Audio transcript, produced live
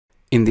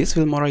In this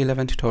Filmora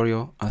 11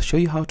 tutorial, I'll show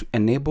you how to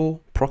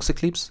enable proxy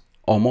clips,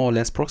 or more or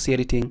less proxy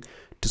editing,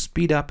 to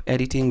speed up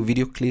editing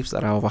video clips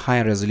that are of a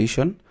higher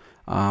resolution.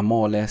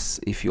 More or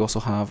less if you also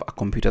have a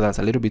computer that's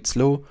a little bit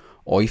slow,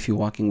 or if you're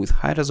working with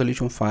high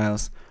resolution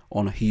files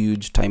on a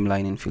huge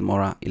timeline in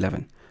Filmora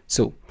 11.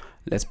 So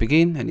let's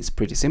begin, and it's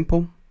pretty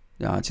simple.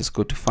 Just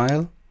go to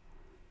File,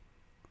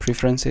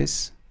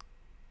 Preferences,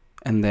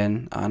 and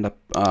then under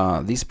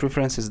these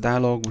Preferences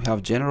dialog, we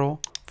have General,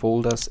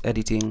 Folders,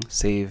 Editing,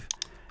 Save,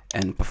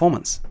 and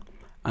Performance.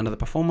 Under the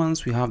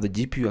Performance, we have the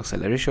GPU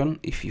acceleration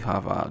if you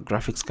have a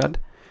graphics card,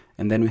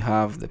 and then we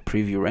have the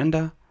preview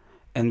render,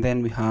 and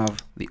then we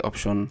have the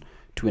option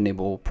to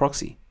enable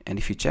proxy. And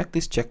if you check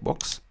this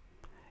checkbox,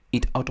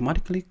 it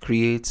automatically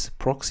creates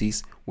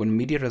proxies when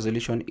media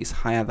resolution is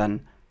higher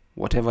than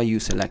whatever you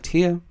select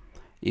here.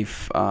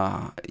 If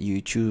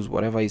you choose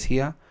whatever is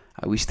here,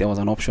 I wish there was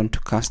an option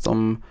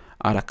to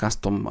add a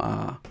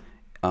custom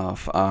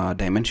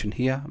dimension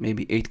here,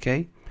 maybe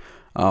 8K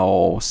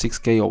or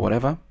 6K or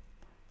whatever.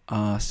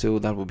 So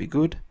that will be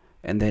good.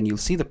 And then you'll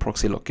see the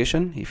proxy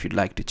location. If you'd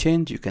like to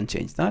change, you can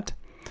change that.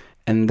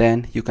 And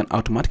then you can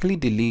automatically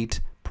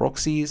delete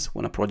proxies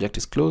when a project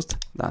is closed.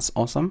 That's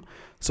awesome,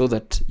 so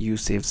that you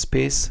save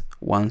space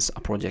once a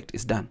project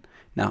is done.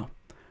 Now,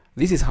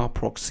 this is how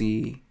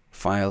proxy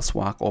files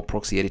work, or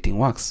proxy editing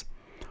works.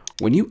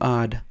 When you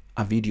add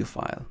a video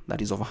file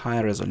that is of a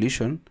higher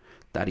resolution,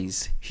 that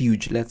is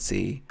huge, let's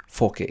say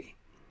 4K,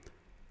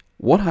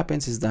 what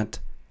happens is that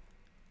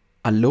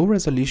a low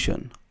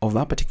resolution of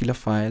that particular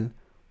file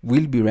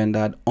will be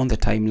rendered on the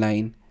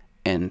timeline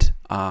and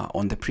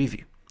on the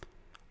preview.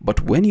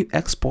 But when you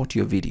export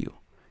your video,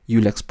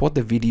 you'll export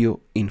the video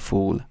in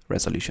full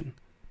resolution.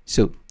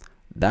 So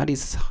that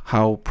is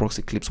how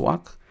proxy clips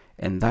work,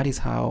 and that is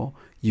how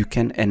you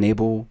can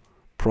enable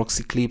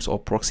proxy clips or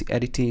proxy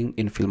editing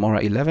in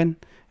Filmora 11.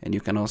 And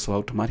you can also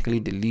automatically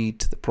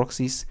delete the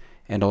proxies.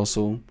 And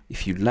also,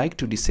 if you'd like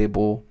to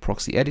disable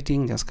proxy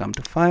editing, just come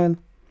to File,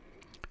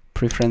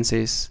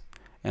 Preferences,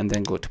 and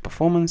then go to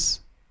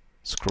Performance,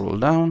 scroll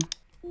down,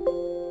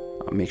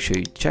 make sure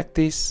you check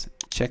this,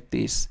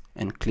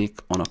 and click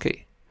on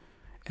OK.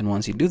 And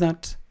once you do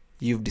that,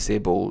 you've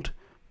disabled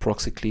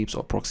proxy clips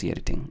or proxy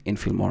editing in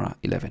Filmora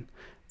 11.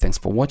 Thanks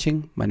for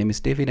watching. My name is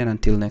David, and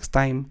until next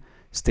time,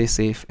 stay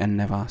safe and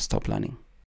never stop learning.